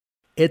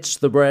It's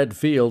the Brad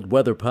Field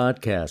Weather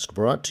Podcast,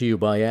 brought to you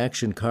by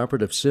Action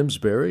Carpet of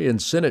Simsbury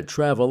and Sinnott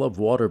Travel of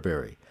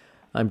Waterbury.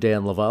 I'm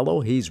Dan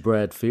Lavallo. He's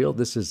Brad Field.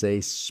 This is a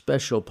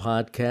special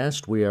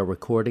podcast. We are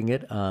recording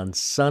it on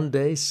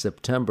Sunday,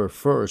 September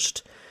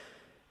 1st.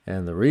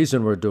 And the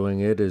reason we're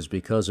doing it is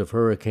because of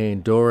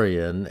Hurricane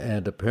Dorian.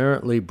 And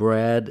apparently,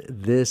 Brad,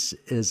 this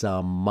is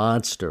a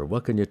monster.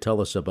 What can you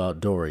tell us about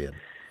Dorian?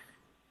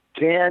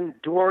 Dan,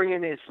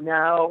 Dorian is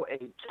now a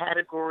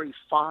Category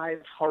 5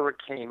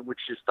 hurricane,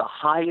 which is the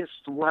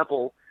highest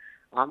level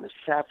on the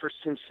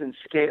Saffir-Simpson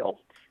scale.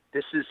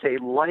 This is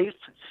a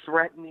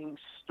life-threatening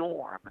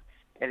storm,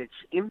 and it's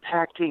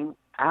impacting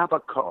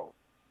Abaco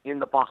in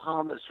the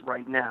Bahamas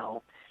right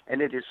now,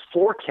 and it is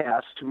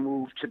forecast to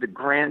move to the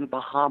Grand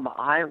Bahama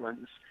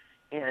Islands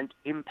and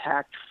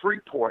impact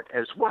Freeport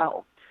as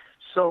well.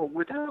 So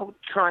without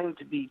trying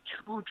to be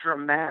too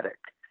dramatic,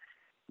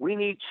 we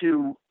need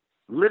to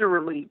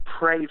literally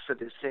pray for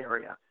this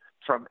area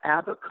from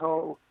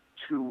Abaco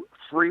to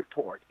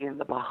Freeport in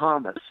the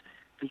Bahamas,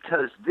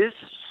 because this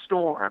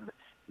storm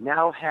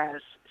now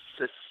has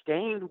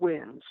sustained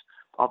winds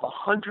of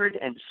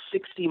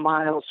 160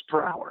 miles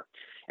per hour.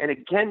 And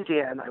again,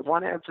 Dan, I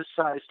want to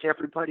emphasize to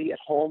everybody at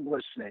home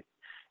listening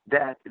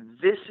that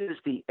this is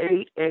the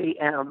 8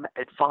 a.m.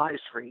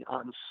 advisory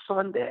on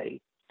Sunday,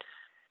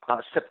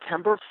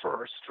 September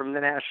 1st, from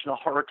the National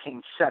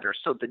Hurricane Center.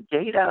 So the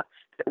data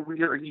that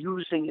we are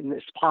using in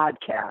this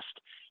podcast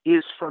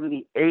is from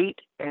the 8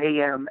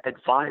 a.m.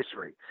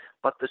 advisory,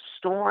 but the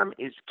storm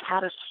is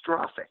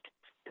catastrophic.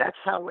 That's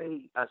how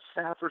a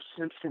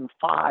Saffir-Simpson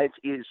 5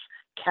 is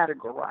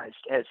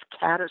categorized, as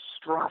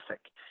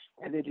catastrophic.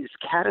 And it is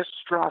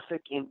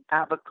catastrophic in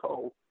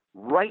Abaco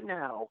right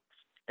now,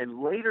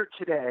 and later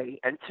today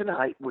and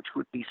tonight, which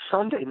would be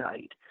Sunday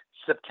night,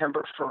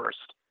 September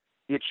 1st,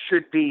 it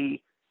should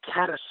be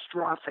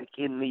catastrophic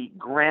in the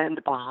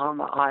Grand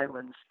Bahama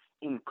Islands,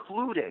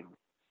 including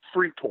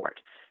Freeport.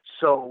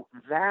 So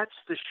that's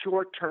the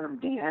short term,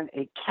 Dan,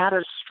 a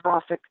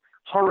catastrophic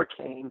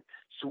hurricane.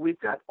 So we've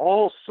got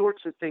all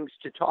sorts of things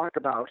to talk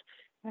about,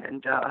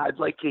 and I'd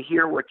like to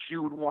hear what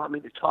you would want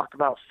me to talk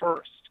about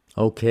first.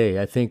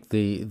 Okay, I think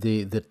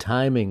the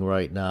timing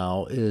right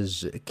now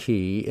is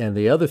key. And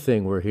the other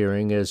thing we're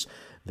hearing is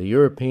the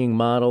European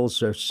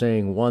models are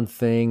saying one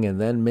thing,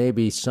 and then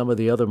maybe some of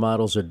the other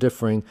models are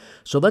differing.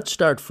 So let's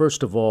start,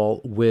 first of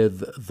all,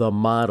 with the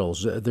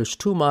models. There's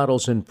two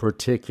models in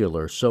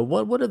particular. So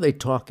what are they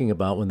talking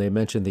about when they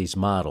mention these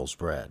models,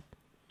 Brad?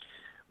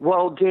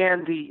 Well,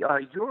 Dan, the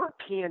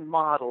European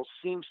model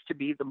seems to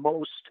be the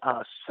most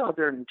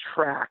southern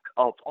track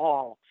of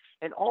all.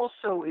 And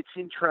also, it's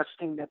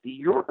interesting that the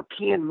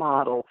European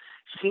model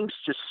seems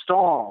to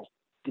stall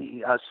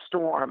the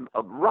storm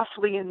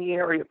roughly in the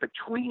area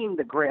between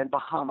the Grand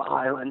Bahama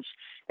Islands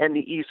and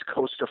the east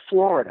coast of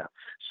Florida.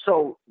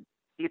 So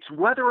it's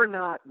whether or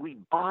not we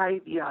buy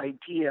the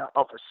idea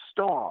of a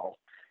stall.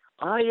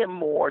 I am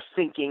more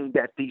thinking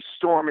that the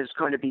storm is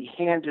going to be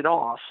handed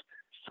off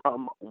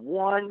from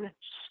one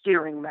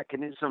steering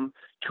mechanism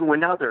to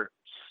another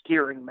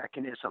steering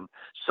mechanism.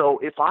 So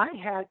if I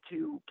had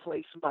to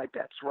place my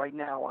bets right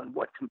now on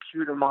what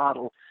computer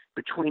model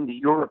between the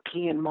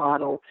European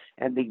model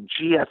and the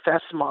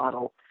GFS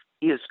model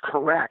is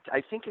correct,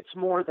 I think it's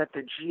more that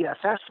the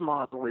GFS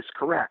model is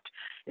correct.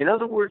 In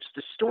other words,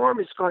 the storm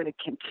is going to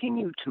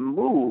continue to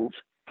move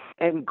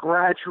and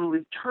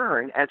gradually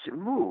turn as it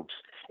moves.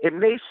 It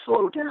may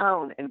slow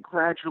down and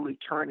gradually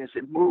turn as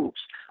it moves,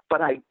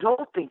 but I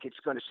don't think it's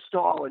going to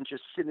stall and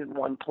just sit in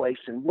one place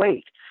and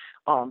wait.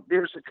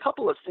 There's a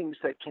couple of things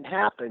that can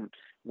happen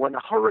when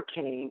a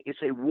hurricane is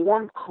a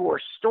warm core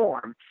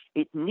storm.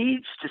 It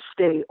needs to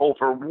stay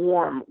over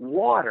warm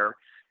water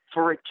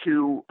for it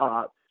to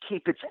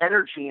keep its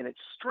energy and its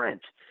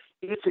strength.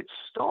 If it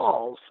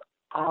stalls,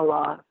 a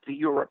la the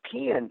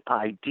European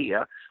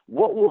idea,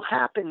 what will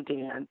happen,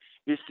 Dan,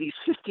 is these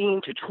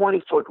 15 to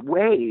 20 foot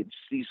waves,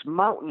 these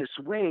mountainous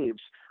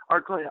waves,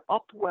 are going to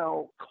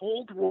upwell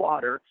cold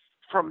water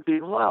from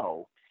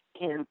below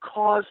and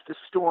cause the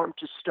storm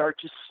to start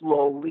to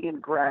slowly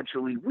and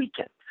gradually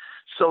weaken.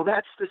 So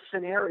that's the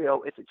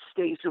scenario if it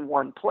stays in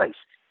one place.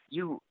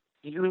 You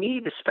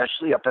need,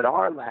 especially up at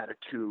our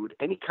latitude,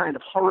 any kind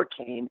of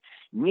hurricane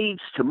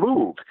needs to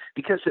move,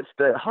 because if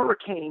the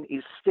hurricane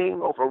is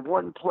staying over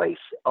one place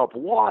of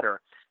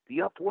water,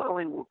 the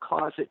upwelling will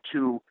cause it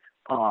to,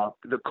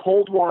 the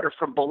cold water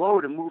from below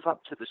to move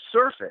up to the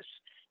surface,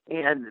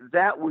 and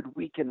that would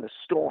weaken the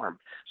storm.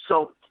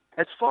 So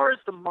as far as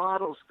the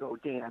models go,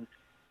 Dan,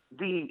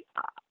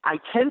 I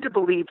tend to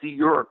believe the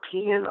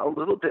European a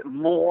little bit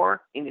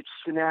more in its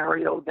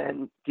scenario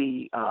than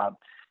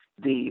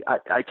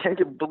I tend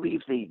to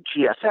believe the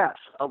GFS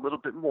a little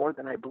bit more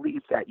than I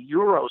believe that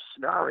Euro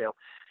scenario.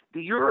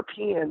 The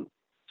European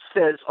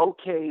says,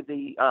 okay,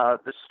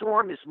 the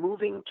storm is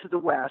moving to the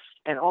west,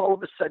 and all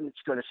of a sudden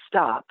it's going to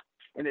stop,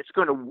 and it's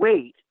going to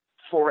wait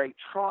for a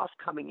trough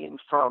coming in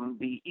from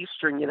the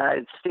eastern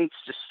United States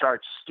to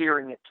start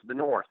steering it to the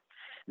north.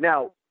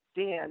 Now,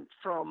 Dan,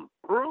 from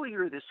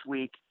earlier this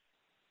week,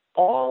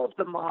 all of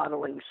the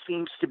modeling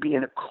seems to be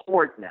in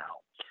accord now.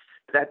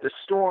 that the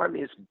storm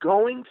is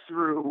going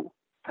through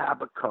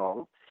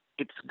Abaco,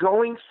 it's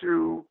going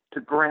through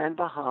the Grand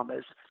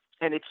Bahamas,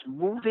 and it's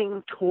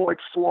moving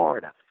towards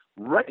Florida.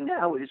 Right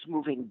now, it is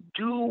moving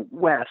due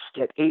west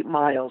at 8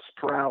 miles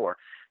per hour.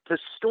 The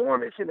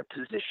storm is in a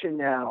position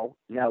now.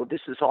 Now,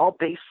 this is all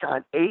based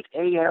on 8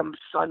 a.m.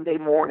 Sunday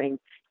morning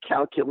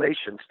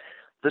calculations.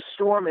 The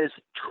storm is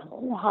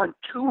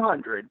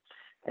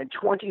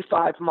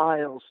 225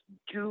 miles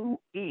due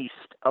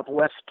east of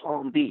West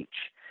Palm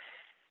Beach.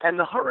 And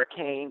the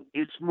hurricane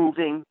is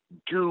moving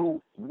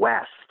due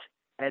west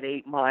at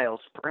 8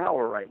 miles per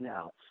hour right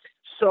now.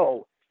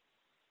 So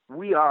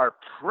we are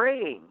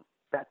praying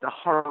that the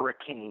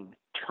hurricane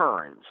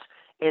turns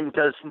and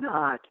does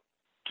not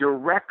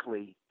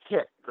directly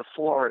hit the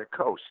Florida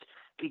coast,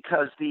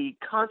 because the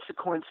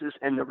consequences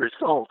and the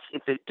results,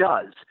 if it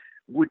does,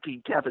 would be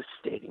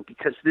devastating,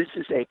 because this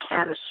is a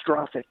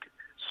catastrophic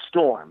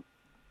storm.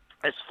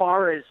 As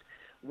far as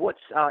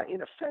what's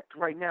in effect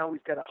right now,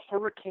 we've got a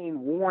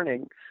hurricane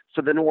warning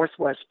for the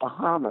Northwest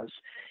Bahamas,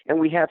 and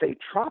we have a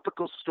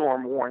tropical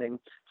storm warning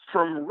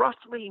from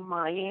roughly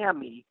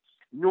Miami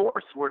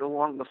northward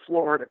along the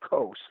Florida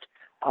coast.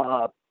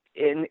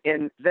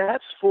 And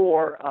that's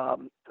for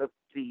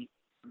the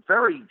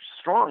very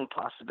strong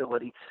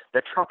possibility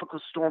that tropical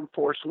storm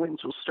force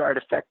winds will start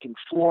affecting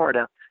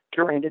Florida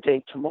during the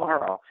day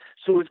tomorrow.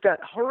 So we've got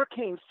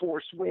hurricane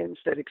force winds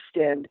that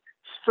extend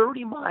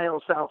 30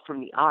 miles out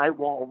from the eye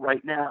wall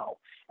right now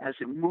as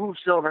it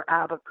moves over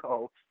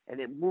Abaco and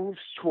it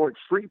moves toward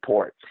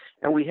Freeport.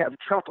 And we have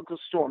tropical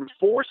storm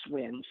force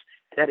winds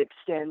that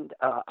extend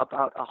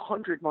about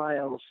 100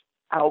 miles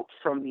out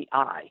from the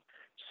eye.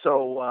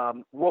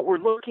 So what we're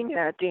looking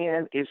at,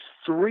 Dan, is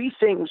three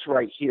things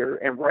right here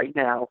and right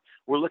now.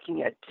 We're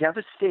looking at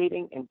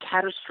devastating and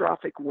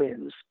catastrophic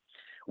winds.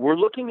 We're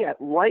looking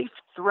at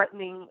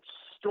life-threatening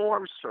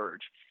storm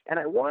surge. And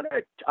I want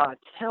to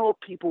tell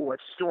people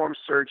what storm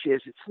surge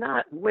is. It's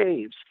not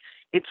waves.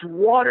 It's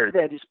water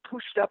that is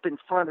pushed up in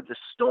front of the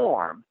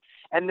storm,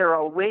 and there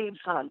are waves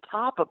on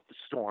top of the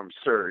storm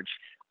surge,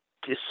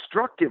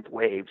 destructive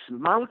waves,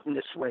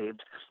 mountainous waves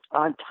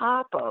on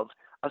top of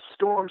a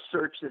storm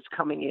surge that's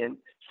coming in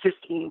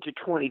 15 to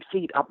 20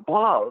 feet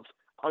above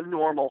a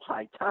normal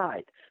high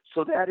tide.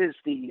 So that is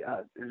the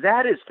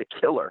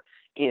killer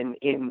in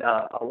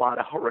a lot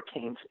of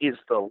hurricanes, is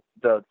the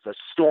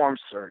storm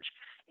surge.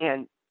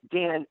 And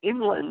Dan,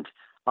 inland,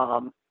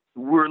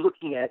 we're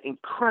looking at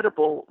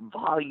incredible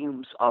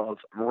volumes of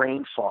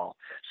rainfall.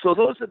 So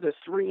those are the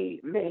three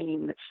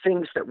main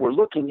things that we're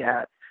looking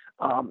at.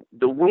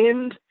 The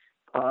wind,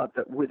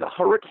 with a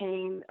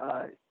hurricane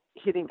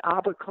hitting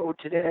Abaco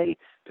today,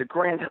 the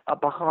Grand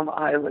Bahama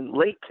Island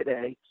late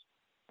today,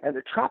 and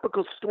the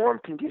tropical storm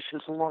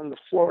conditions along the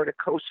Florida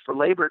coast for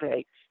Labor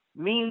Day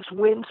means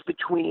winds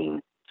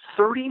between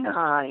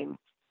 39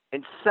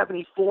 and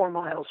 74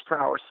 miles per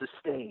hour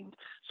sustained.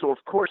 So,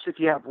 of course, if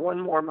you have 1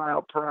 more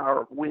mile per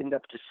hour wind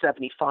up to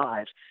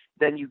 75,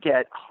 then you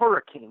get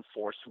hurricane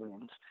force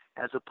winds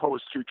as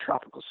opposed to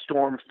tropical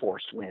storm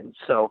force winds.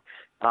 So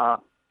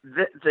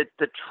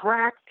the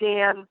track,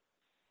 Dan,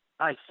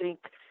 I think,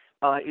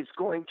 is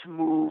going to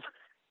move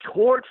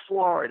toward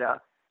Florida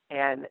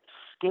and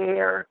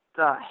scare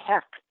the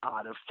heck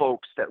out of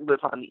folks that live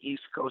on the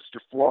east coast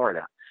of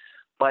Florida.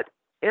 But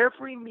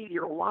every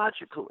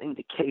meteorological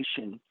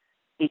indication,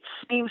 it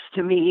seems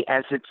to me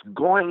as it's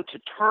going to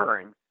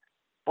turn,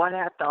 but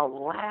at the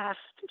last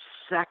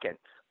second,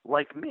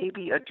 like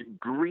maybe a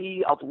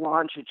degree of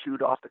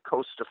longitude off the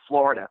coast of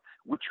Florida,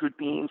 which would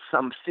mean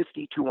some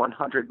 50 to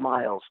 100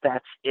 miles.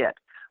 That's it.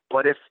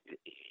 But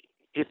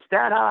if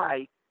that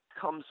eye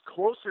comes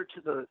closer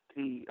to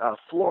the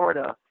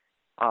Florida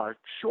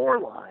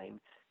shoreline,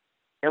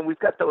 and we've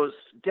got those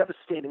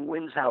devastating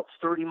winds out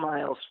 30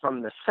 miles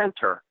from the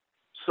center.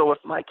 So if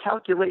my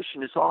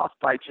calculation is off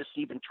by just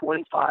even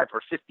 25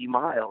 or 50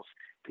 miles,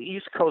 the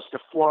east coast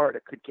of Florida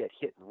could get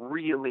hit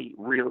really,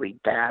 really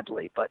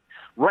badly. But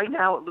right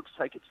now it looks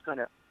like it's going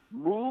to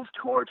move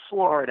toward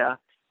Florida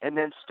and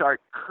then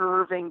start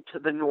curving to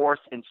the north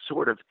and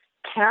sort of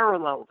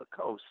parallel the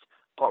coast,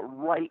 but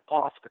right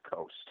off the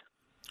coast.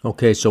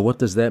 Okay, so what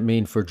does that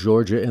mean for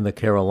Georgia and the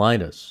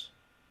Carolinas?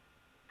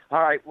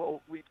 All right,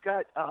 well, we've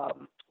got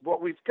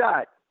what we've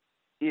got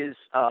is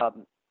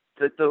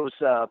those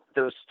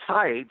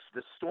tides,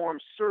 the storm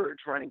surge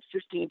running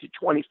 15 to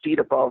 20 feet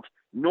above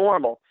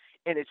normal,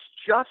 and it's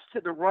just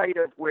to the right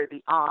of where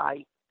the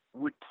eye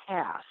would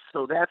pass.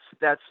 So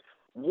that's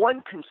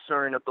one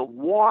concern of the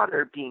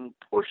water being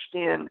pushed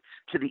in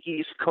to the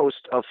east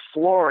coast of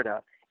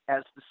Florida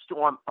as the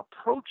storm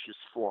approaches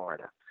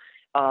Florida.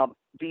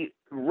 The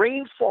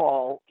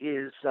rainfall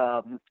is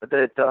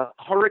the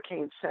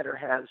Hurricane Center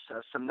has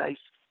some nice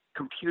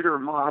computer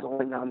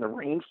modeling on the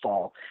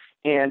rainfall,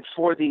 and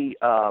for the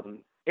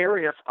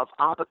area of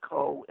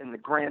Abaco and the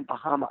Grand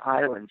Bahama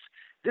Islands,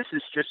 this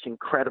is just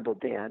incredible,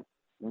 Dan.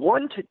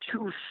 1 to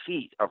 2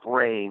 feet of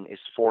rain is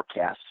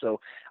forecast. So,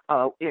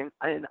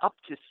 and up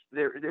to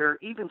they're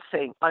even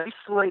saying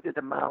isolated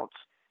amounts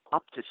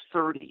up to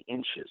 30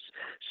 inches.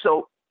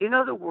 So In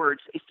other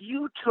words, if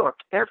you took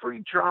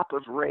every drop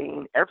of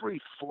rain,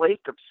 every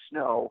flake of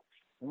snow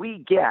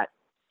we get,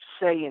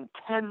 say in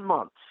 10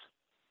 months,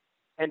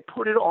 and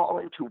put it all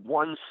into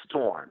one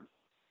storm,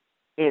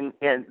 and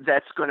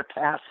that's going to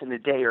pass in a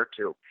day or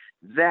two,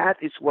 that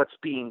is what's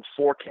being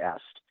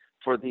forecast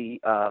for the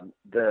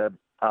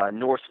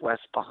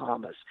Northwest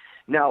Bahamas.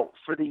 Now,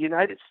 for the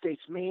United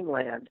States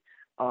mainland,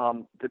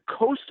 the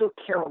coastal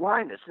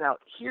Carolinas. Now,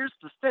 here's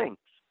the thing: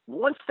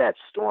 once that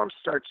storm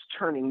starts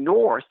turning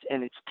north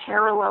and it's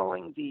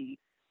paralleling the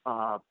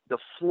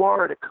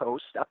Florida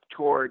coast up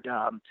toward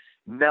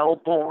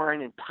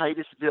Melbourne and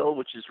Titusville,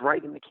 which is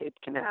right in the Cape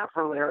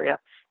Canaveral area,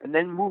 and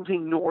then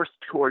moving north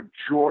toward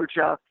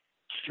Georgia,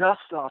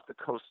 just off the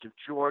coast of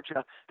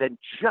Georgia, then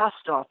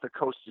just off the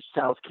coast of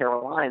South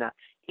Carolina,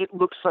 it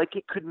looks like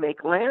it could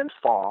make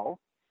landfall,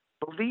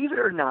 believe it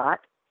or not,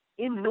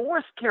 in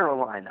North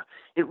Carolina.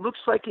 It looks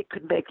like it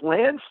could make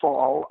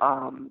landfall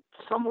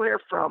somewhere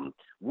from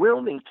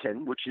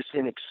Wilmington, which is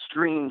in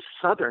extreme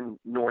southern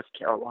North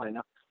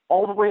Carolina,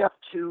 all the way up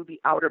to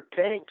the Outer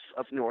Banks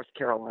of North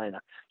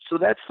Carolina. So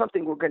that's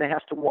something we're going to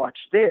have to watch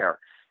there.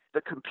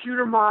 The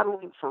computer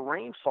modeling for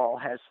rainfall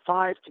has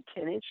 5 to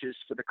 10 inches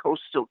for the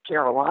coastal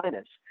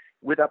Carolinas,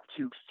 with up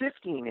to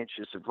 15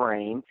 inches of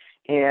rain,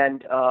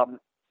 and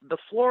the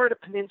Florida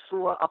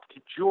Peninsula up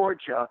to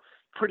Georgia,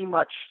 pretty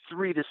much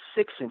 3 to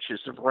 6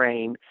 inches of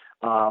rain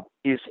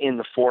is in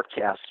the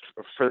forecast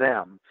for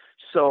them.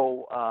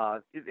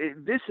 So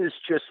this is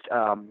just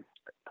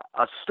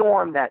a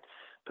storm that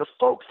the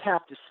folks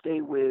have to stay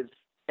with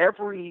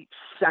every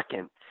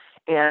second.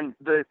 And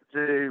the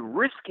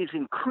risk is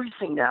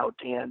increasing now,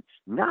 Dan,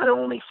 not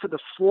only for the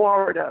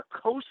Florida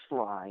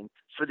coastline,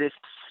 for this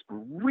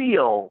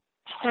real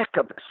heck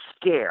of a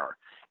scare,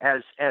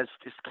 as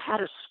this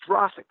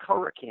catastrophic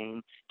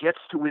hurricane gets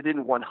to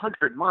within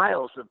 100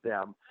 miles of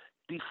them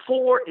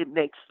before it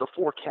makes the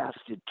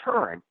forecasted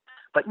turn.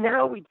 But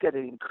now we've got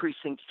an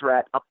increasing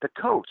threat up the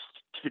coast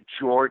to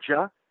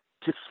Georgia,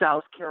 to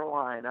South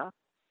Carolina,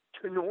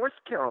 to North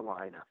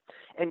Carolina.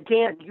 And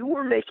Dan, you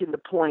were making the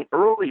point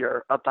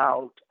earlier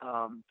about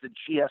the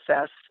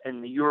GFS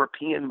and the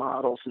European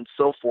models and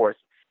so forth.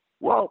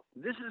 Well,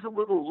 this is a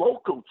little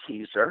local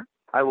teaser.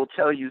 I will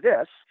tell you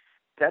this,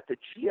 that the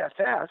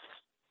GFS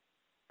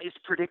is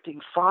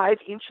predicting 5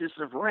 inches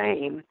of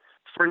rain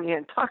for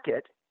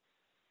Nantucket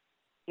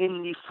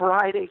in the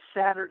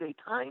Friday-Saturday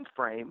time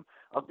frame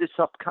of this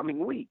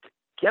upcoming week.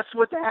 Guess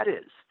what that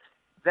is?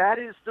 That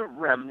is the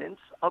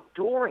remnants of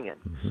Dorian.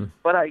 Mm-hmm.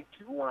 But I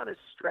do want to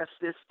stress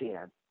this,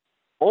 Dan.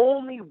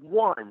 Only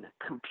one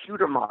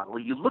computer model.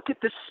 You look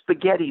at the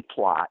spaghetti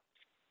plot,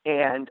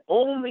 and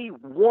only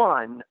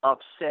one of,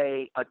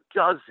 say, a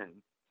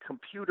dozen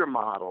computer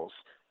models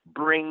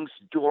brings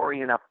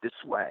Dorian up this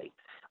way.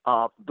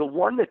 The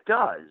one that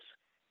does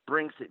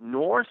brings it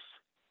north,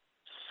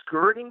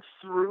 skirting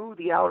through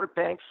the Outer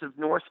Banks of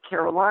North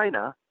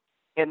Carolina,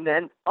 and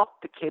then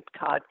up the Cape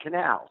Cod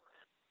Canal.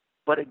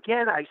 But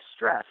again, I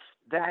stress,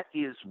 that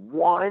is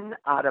one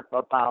out of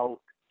about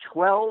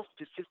 12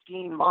 to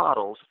 15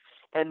 models,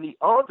 and the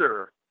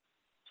other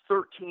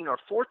 13 or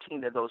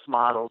 14 of those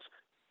models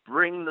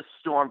bring the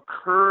storm,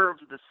 curve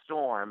the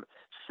storm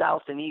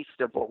south and east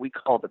of what we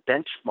call the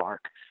benchmark,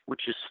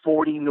 which is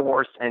 40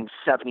 north and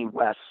 70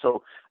 west.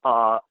 So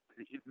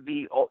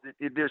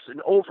there's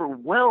an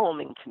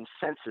overwhelming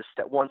consensus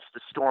that once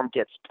the storm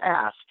gets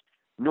past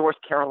North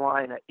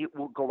Carolina, it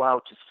will go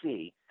out to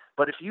sea.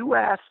 But if you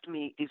asked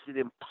me, is it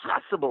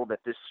impossible that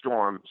this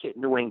storm hit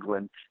New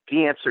England,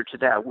 the answer to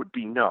that would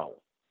be no.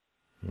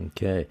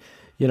 Okay.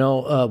 You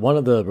know, one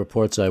of the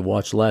reports I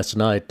watched last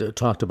night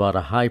talked about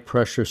a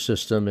high-pressure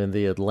system in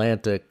the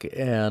Atlantic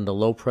and a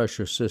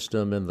low-pressure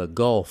system in the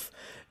Gulf,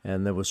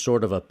 and there was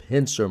sort of a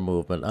pincer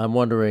movement. I'm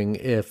wondering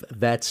if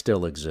that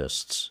still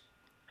exists.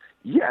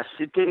 Yes,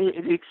 it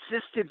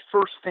existed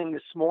first thing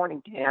this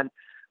morning, Dan,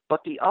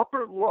 but the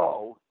upper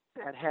low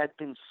that had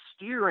been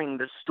steering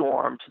the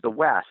storm to the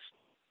west,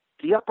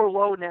 the upper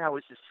low now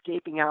is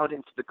escaping out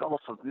into the Gulf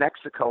of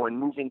Mexico and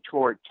moving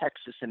toward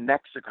Texas and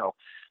Mexico.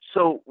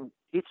 So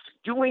it's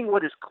doing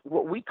what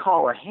we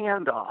call a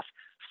handoff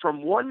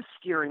from one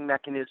steering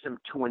mechanism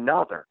to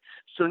another.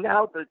 So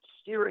now the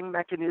steering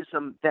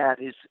mechanism that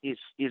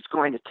is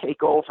going to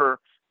take over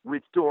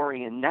with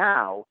Dorian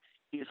now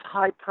is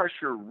high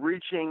pressure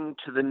ridging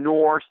to the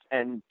north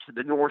and to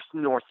the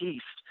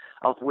northeast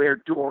of where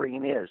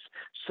Dorian is.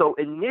 So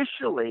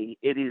initially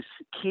it is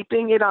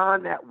keeping it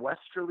on that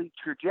westerly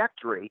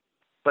trajectory,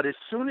 but as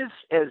soon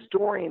as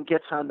Dorian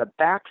gets on the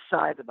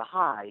backside of the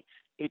high,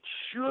 it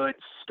should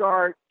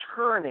start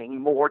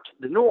turning more to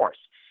the north.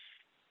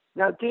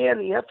 Now, Dan,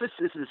 the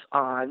emphasis is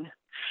on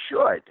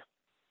should,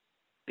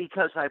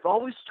 because I've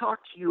always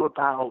talked to you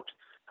about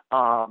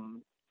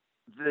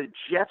the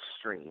jet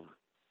stream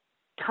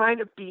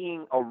kind of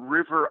being a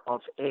river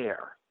of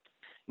air.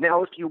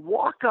 Now, if you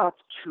walk up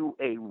to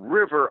a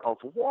river of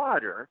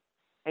water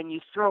and you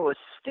throw a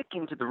stick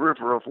into the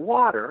river of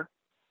water,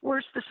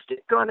 where's the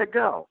stick going to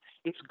go?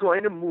 It's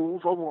going to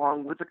move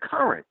along with the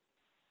current.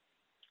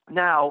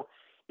 Now,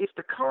 if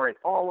the current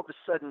all of a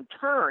sudden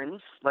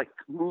turns, like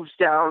moves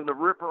down the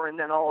river and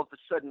then all of a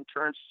sudden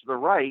turns to the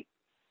right,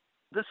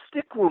 the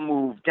stick will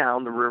move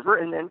down the river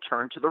and then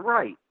turn to the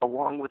right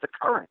along with the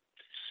current.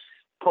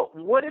 But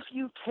what if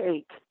you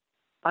take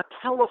a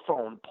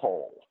telephone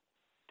pole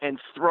and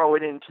throw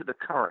it into the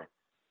current?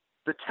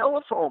 The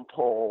telephone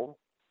pole,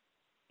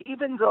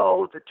 even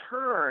though the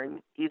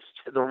turn is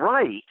to the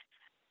right,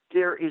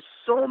 there is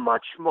so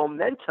much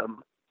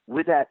momentum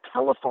with that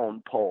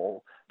telephone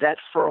pole that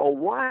for a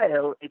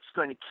while it's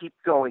going to keep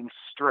going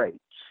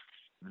straight.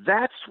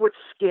 That's what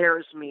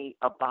scares me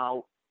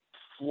about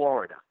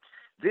Florida.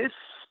 This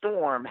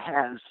storm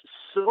has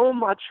so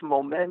much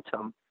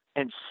momentum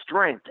and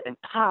strength and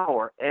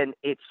power, and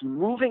it's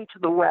moving to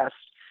the west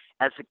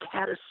as a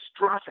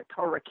catastrophic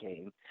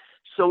hurricane.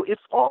 So if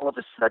all of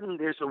a sudden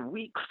there's a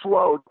weak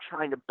flow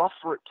trying to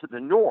buffer it to the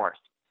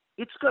north,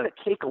 it's going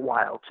to take a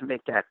while to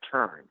make that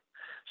turn.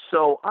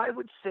 So I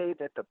would say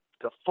that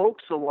the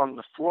folks along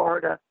the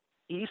Florida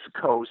East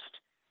Coast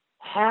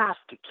have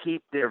to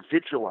keep their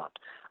vigil up.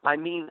 I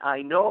mean,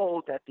 I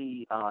know that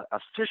the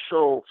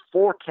official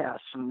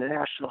forecast from the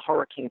National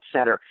Hurricane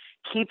Center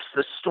keeps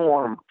the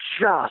storm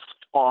just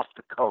off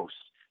the coast,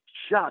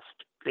 just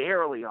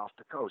barely off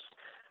the coast.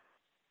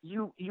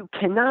 You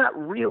cannot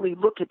really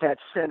look at that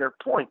center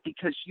point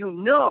because you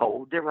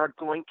know there are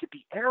going to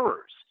be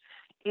errors.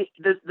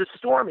 The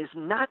storm is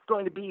not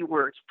going to be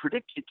where it's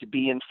predicted to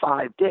be in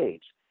 5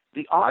 days.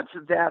 The odds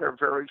of that are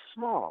very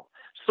small.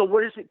 So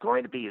what is it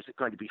going to be? Is it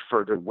going to be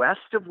further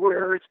west of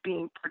where it's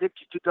being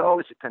predicted to go?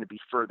 Is it going to be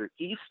further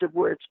east of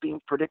where it's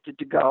being predicted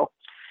to go?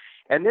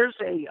 And there's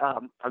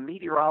a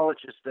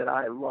meteorologist that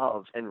I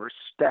love and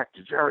respect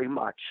very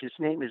much. His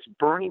name is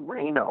Bernie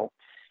Rayno,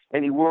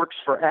 and he works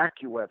for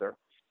AccuWeather.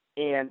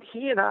 And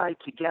he and I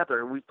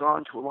together, we've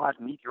gone to a lot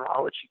of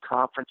meteorology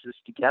conferences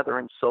together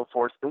and so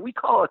forth, and we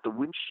call it the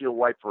windshield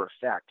wiper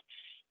effect.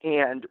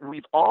 And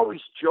we've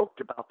always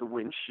joked about the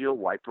windshield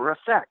wiper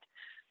effect.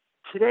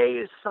 Today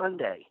is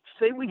Sunday.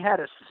 Say we had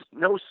a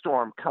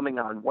snowstorm coming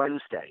on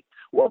Wednesday.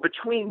 Well,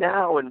 between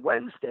now and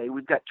Wednesday,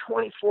 we've got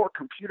 24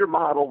 computer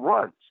model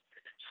runs.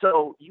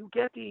 So you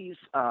get these,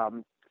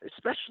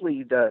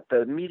 especially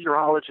the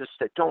meteorologists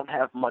that don't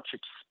have much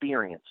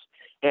experience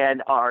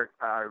and are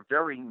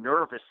very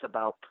nervous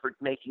about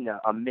making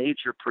a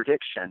major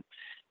prediction.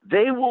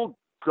 They will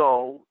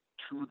go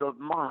to the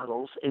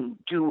models and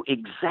do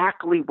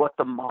exactly what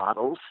the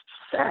models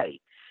say.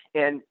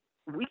 And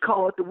we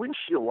call it the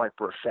windshield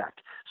wiper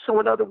effect. So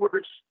in other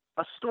words,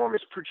 a storm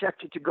is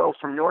projected to go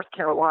from North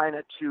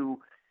Carolina to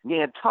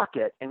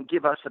Nantucket and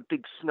give us a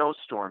big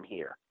snowstorm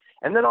here.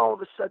 And then all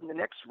of a sudden, the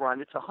next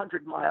run, it's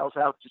 100 miles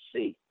out to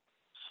sea.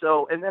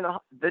 So, and then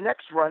the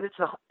next run, it's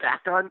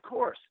back on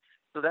course.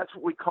 So that's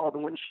what we call the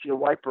windshield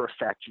wiper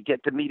effect. You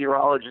get the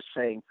meteorologist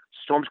saying,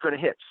 storm's going to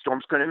hit,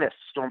 storm's going to miss,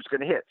 storm's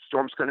going to hit,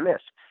 storm's going to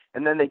miss.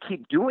 And then they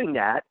keep doing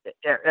that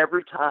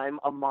every time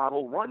a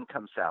model run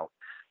comes out.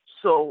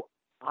 So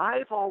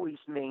I've always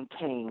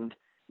maintained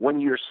when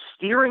you're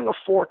steering a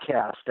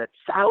forecast that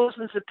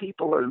thousands of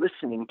people are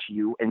listening to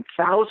you and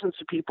thousands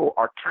of people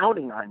are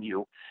counting on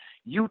you,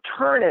 you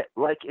turn it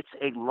like it's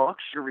a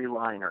luxury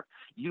liner.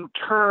 You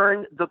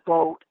turn the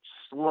boat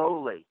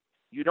slowly.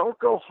 You don't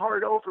go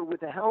hard over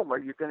with the helm or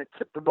you're going to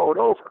tip the boat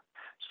over.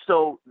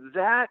 So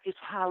that is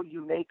how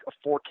you make a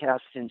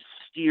forecast and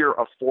steer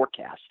a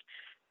forecast.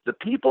 The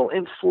people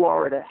in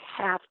Florida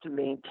have to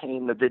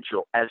maintain the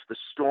vigil as the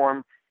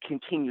storm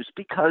continues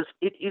because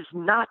it is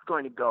not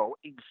going to go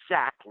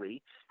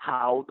exactly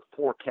how the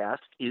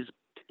forecast is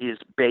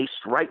based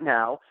right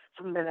now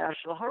from the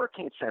National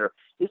Hurricane Center.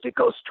 If it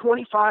goes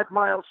 25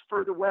 miles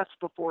further west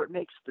before it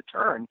makes the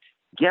turn,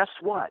 guess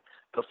what?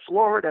 The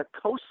Florida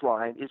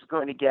coastline is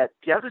going to get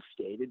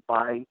devastated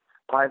by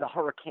the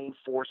hurricane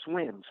force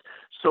winds.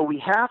 So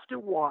we have to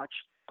watch,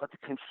 but the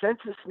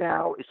consensus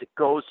now is it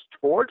goes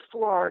toward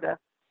Florida,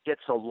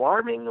 gets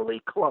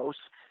alarmingly close,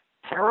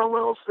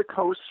 parallels the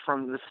coast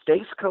from the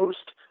States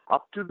coast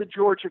up to the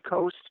Georgia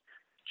coast,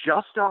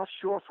 just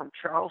offshore from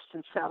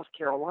Charleston, South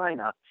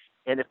Carolina.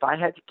 And if I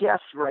had to guess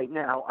right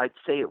now, I'd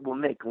say it will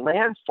make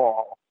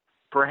landfall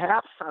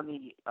perhaps on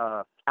the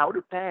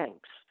Outer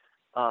Banks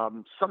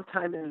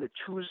sometime in the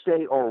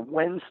Tuesday or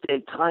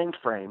Wednesday time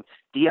frame,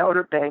 the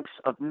Outer Banks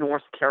of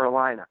North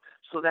Carolina.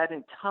 So that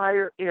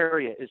entire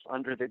area is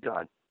under the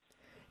gun.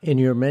 In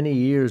your many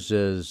years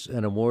as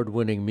an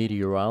award-winning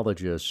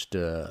meteorologist,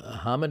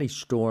 how many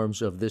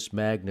storms of this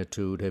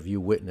magnitude have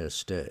you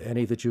witnessed?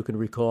 Any that you can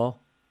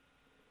recall?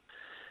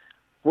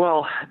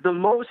 Well, the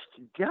most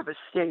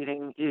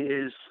devastating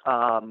is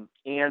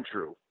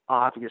Andrew,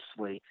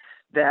 obviously,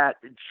 that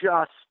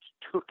just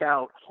took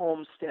out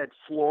Homestead,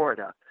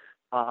 Florida,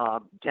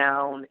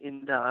 down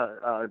in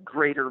the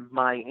greater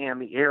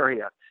Miami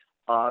area.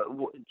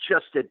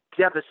 Just a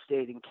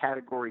devastating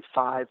Category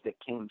 5 that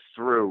came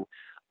through.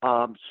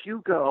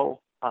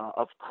 Hugo,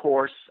 of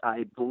course,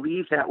 I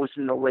believe that was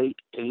in the late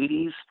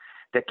 80s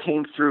that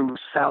came through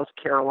South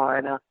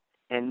Carolina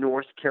and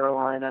North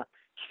Carolina.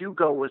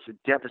 Hugo was a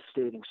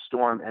devastating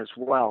storm as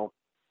well.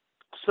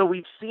 So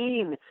we've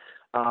seen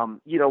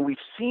We've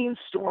seen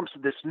storms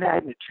of this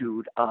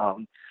magnitude.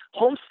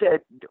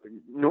 Homestead,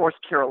 North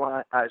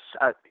Carolina,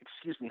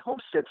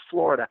 Homestead,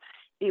 Florida,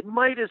 it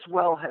might as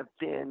well have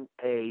been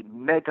a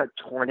mega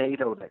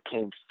tornado that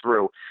came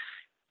through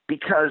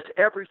because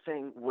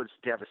everything was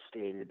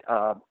devastated.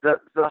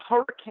 The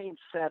Hurricane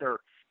Center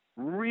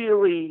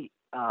really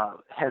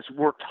has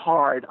worked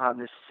hard on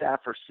this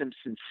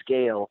Saffir-Simpson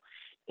scale.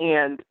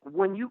 And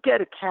when you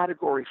get a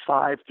Category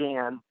 5,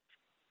 Dan,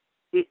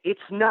 it's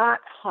not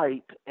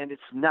hype and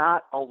it's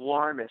not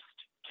alarmist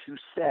to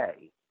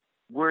say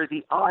where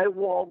the eye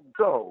wall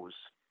goes,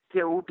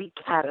 there will be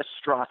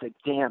catastrophic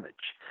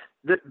damage.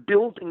 The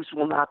buildings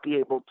will not be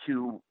able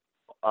to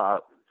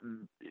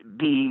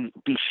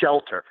be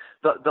shelter.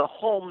 The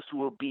homes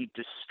will be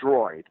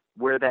destroyed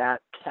where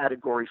that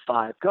Category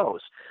 5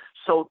 goes.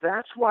 So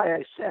that's why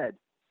I said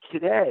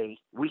today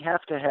we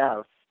have to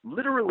have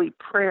literally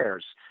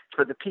prayers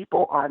for the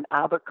people on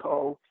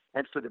Abaco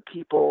and for the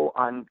people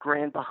on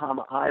Grand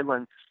Bahama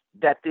Island,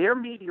 that their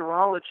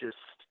meteorologists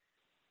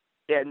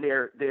and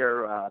their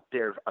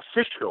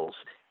officials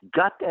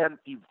got them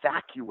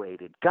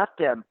evacuated, got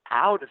them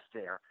out of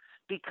there,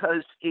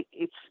 because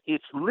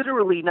it's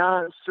literally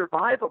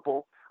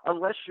non-survivable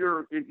unless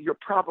you're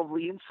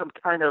probably in some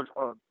kind of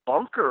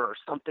bunker or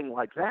something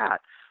like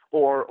that,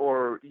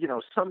 or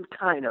some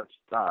kind of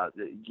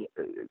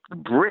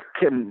brick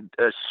and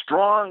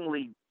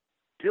strongly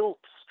built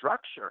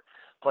structure.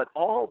 But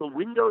all the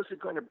windows are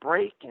going to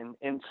break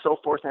and so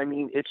forth. I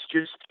mean, it's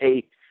just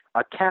a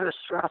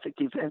catastrophic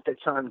event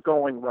that's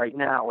ongoing right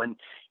now.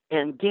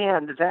 And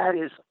Dan, that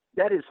is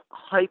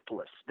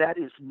hypeless. That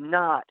is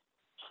not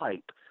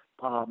hype.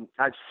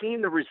 I've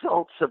seen the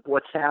results of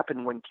what's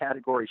happened when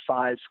Category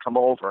 5s come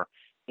over,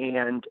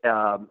 and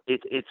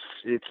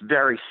it's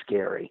very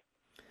scary.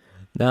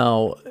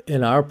 Now,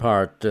 in our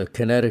part,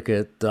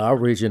 Connecticut, our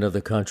region of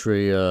the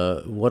country,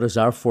 what does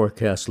our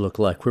forecast look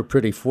like? We're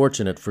pretty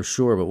fortunate for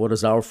sure, but what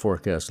does our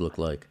forecast look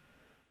like?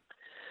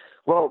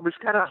 Well, we've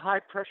got a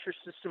high-pressure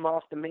system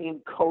off the Maine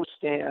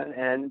coast,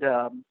 and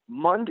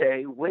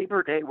Monday,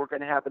 Labor Day, we're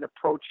going to have an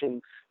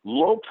approaching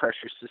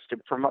low-pressure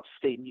system from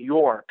upstate New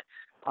York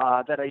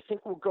that I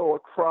think will go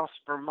across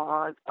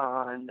Vermont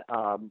on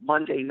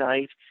Monday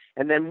night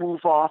and then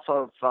move off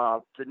of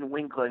the New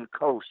England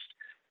coast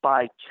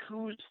by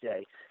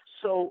Tuesday.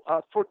 So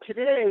for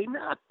today,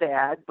 not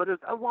bad, but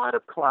a lot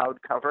of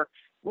cloud cover.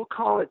 We'll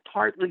call it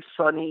partly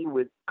sunny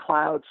with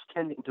clouds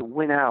tending to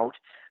win out.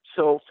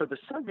 So for the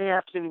Sunday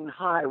afternoon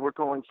high, we're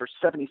going for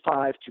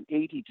 75 to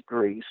 80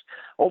 degrees.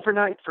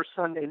 Overnight for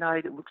Sunday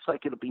night, it looks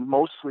like it'll be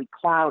mostly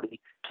cloudy,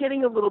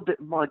 getting a little bit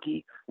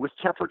muggy with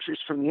temperatures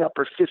from the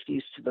upper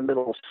 50s to the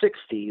middle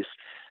 60s.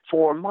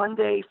 For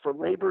Monday, for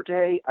Labor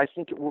Day, I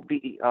think it will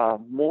be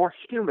more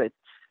humid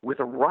with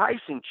a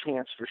rising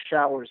chance for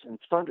showers and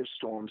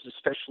thunderstorms,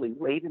 especially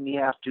late in the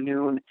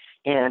afternoon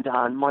and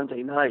on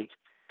Monday night.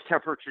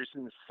 Temperatures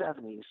in the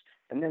 70s.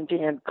 And then,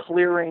 Dan,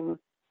 clearing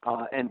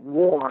and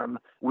warm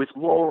with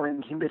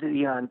lowering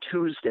humidity on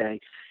Tuesday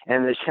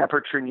and the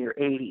temperature near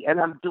 80. And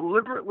I'm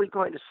deliberately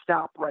going to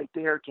stop right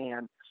there,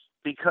 Dan,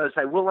 because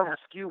I will ask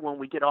you when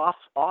we get off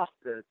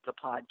the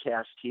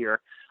podcast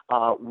here,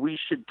 we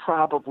should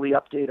probably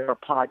update our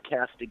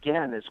podcast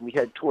again as we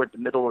head toward the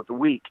middle of the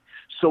week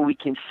so we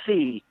can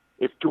see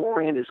if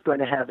Dorian is going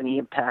to have any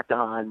impact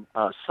on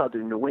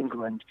southern New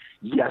England,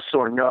 yes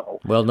or no.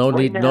 Well, no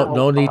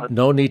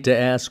need to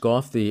ask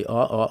off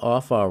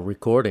our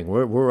recording.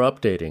 We're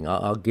updating.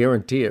 I'll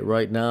guarantee it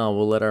right now.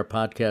 We'll let our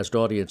podcast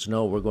audience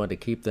know we're going to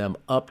keep them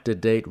up to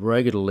date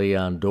regularly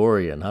on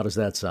Dorian. How does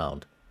that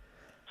sound?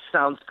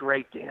 Sounds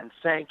great, Dan.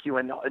 Thank you,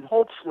 and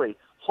hopefully,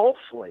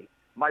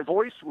 my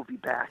voice will be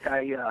back.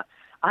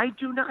 I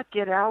do not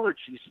get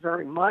allergies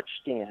very much,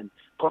 Dan,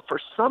 but for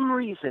some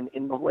reason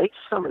in the late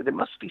summer, there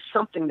must be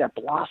something that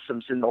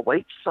blossoms in the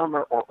late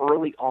summer or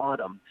early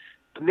autumn.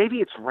 Maybe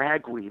it's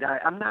ragweed.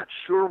 I'm not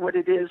sure what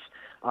it is.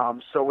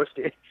 So if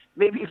there's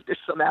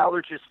some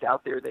allergists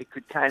out there, they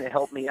could kind of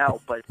help me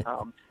out. But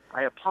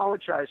I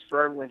apologize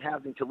for everyone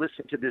having to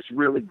listen to this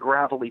really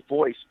gravelly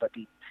voice, but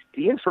the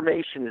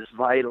information is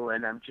vital,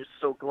 and I'm just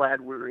so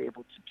glad we were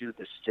able to do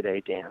this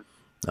today, Dan.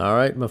 All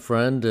right, my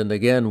friend. And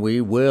again, we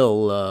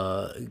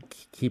will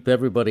keep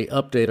everybody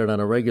updated on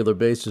a regular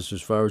basis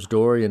as far as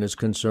Dorian is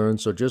concerned.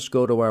 So just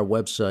go to our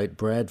website,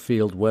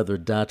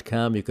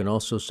 bradfieldweather.com. You can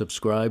also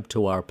subscribe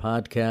to our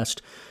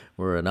podcast.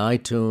 We're on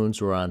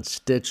iTunes, we're on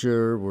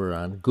Stitcher, we're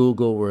on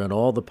Google, we're in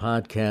all the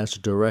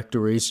podcast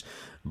directories.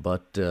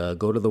 But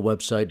go to the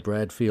website,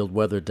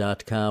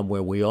 bradfieldweather.com,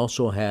 where we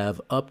also have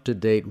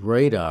up-to-date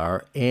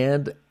radar.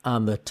 And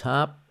on the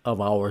top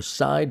of our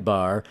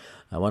sidebar,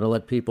 I want to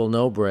let people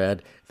know,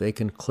 Brad, they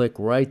can click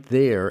right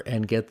there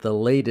and get the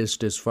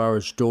latest as far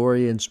as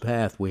Dorian's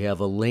path. We have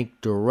a link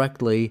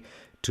directly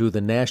to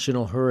the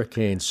National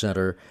Hurricane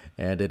Center,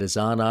 and it is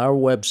on our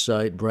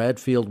website,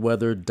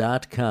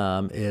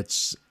 bradfieldweather.com.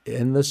 It's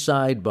in the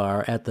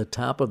sidebar, at the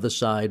top of the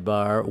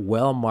sidebar,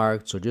 well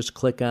marked, so just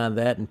click on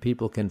that and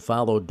people can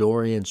follow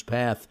Dorian's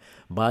path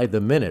by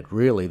the minute,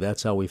 really.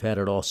 That's how we've had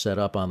it all set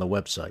up on the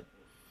website.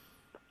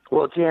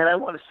 Well, Dan, I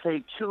want to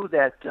say too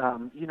that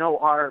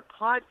our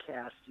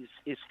podcast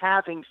is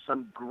having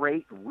some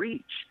great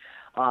reach.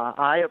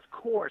 I, of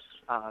course,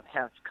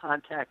 have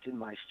contacted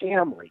my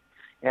family,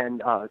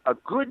 and a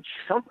good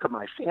chunk of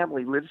my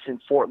family lives in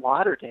Fort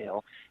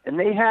Lauderdale, and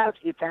they have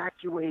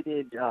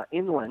evacuated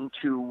inland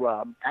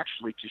to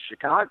actually to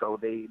Chicago.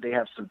 They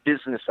have some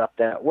business up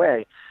that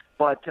way,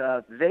 but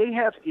they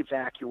have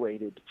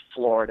evacuated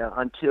Florida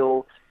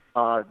until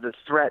the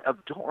threat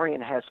of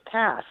Dorian has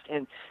passed,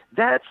 and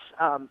that's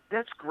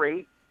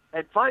great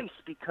advice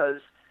because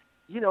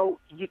you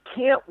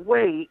can't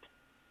wait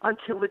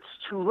until it's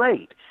too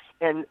late,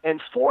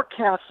 and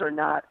forecasts are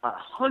not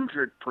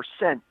 100%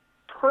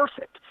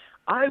 perfect.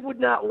 I would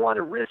not want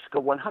to risk a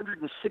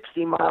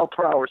 160 mile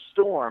per hour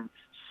storm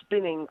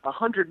spinning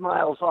 100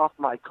 miles off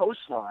my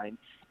coastline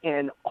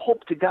and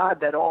hope to God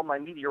that all my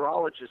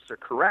meteorologists are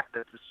correct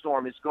that the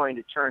storm is going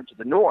to turn to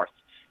the north.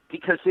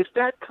 Because if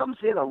that comes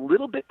in a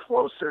little bit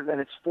closer than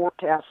it's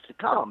forecast to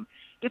come,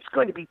 it's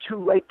going to be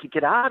too late to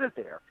get out of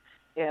there.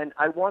 And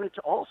I wanted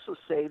to also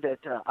say that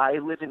I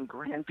live in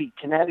Granby,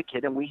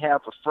 Connecticut, and we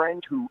have a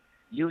friend who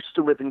used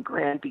to live in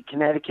Granby,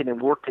 Connecticut,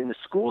 and worked in the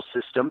school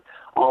system.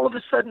 All of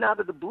a sudden, out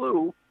of the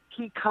blue,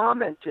 he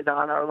commented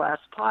on our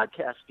last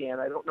podcast, Dan.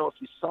 I don't know if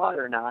you saw it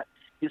or not.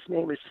 His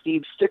name is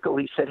Steve Stickle.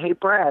 He said, "Hey,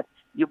 Brad,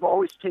 you've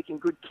always taken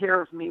good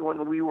care of me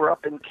when we were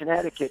up in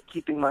Connecticut,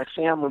 keeping my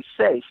family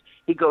safe."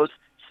 He goes,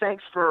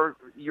 "Thanks for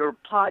your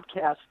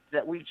podcast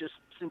that we just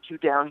sent you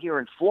down here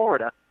in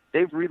Florida."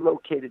 They've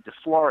relocated to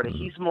Florida.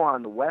 He's more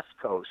on the West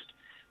Coast.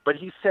 But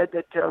he said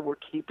that we're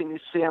keeping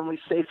his family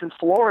safe in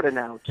Florida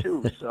now,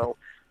 too. So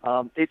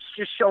it's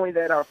just showing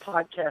that our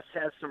podcast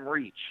has some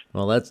reach.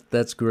 Well,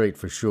 that's great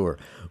for sure.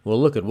 Well,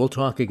 we'll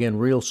talk again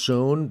real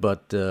soon,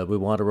 but we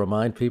want to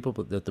remind people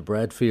that the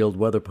Bradfield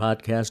Weather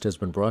Podcast has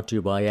been brought to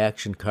you by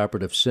Action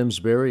Carpet of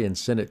Simsbury and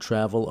Sinnet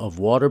Travel of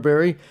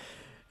Waterbury.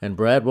 And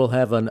Brad will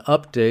have an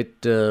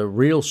update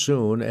real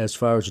soon as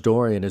far as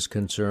Dorian is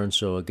concerned.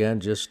 So again,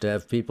 just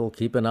have people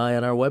keep an eye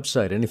on our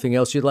website. Anything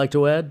else you'd like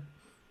to add?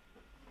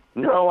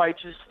 No, I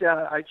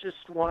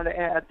just want to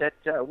add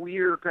that we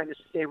are going to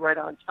stay right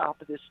on top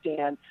of this,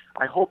 Dan.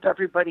 I hope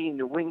everybody in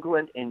New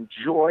England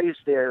enjoys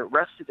their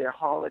rest of their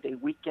holiday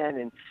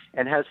weekend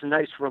and has a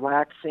nice,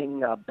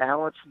 relaxing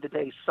balance of the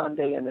day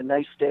Sunday and a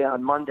nice day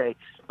on Monday.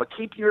 But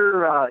keep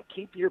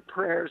your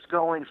prayers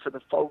going for the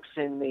folks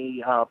in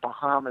the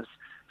Bahamas,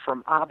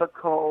 from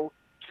Abaco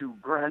to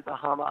Grand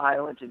Bahama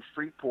Island and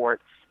Freeport,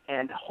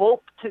 and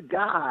hope to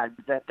God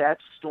that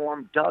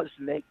storm does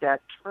make that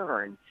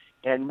turn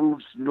and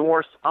moves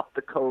north up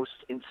the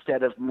coast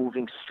instead of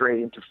moving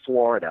straight into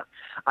Florida.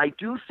 I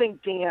do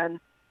think,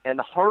 Dan, and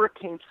the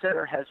Hurricane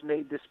Center has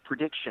made this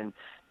prediction,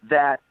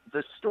 that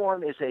the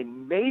storm is a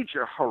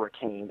major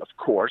hurricane, of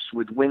course,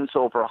 with winds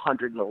over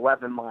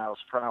 111 miles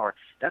per hour.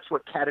 That's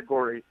what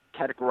categorizes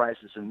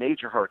a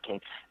major hurricane.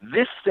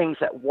 This thing's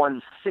at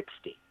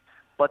 160.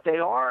 But they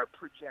are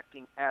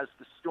projecting, as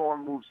the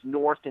storm moves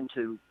north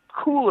into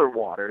cooler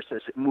waters,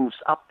 as it moves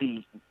up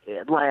the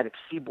Atlantic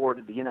seaboard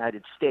of the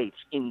United States,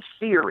 in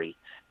theory,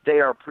 they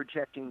are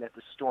projecting that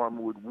the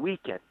storm would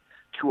weaken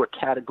to a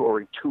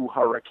Category 2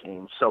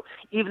 hurricane. So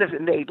even if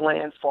it made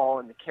landfall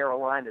in the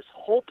Carolinas,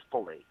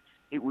 hopefully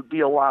it would be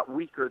a lot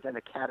weaker than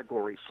a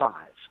Category 5.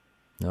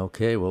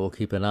 Okay, well, we'll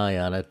keep an eye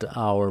on it.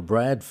 Our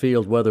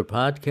Bradfield Weather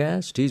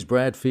Podcast. He's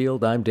Brad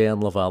Field. I'm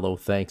Dan Lovallo.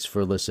 Thanks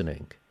for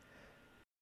listening.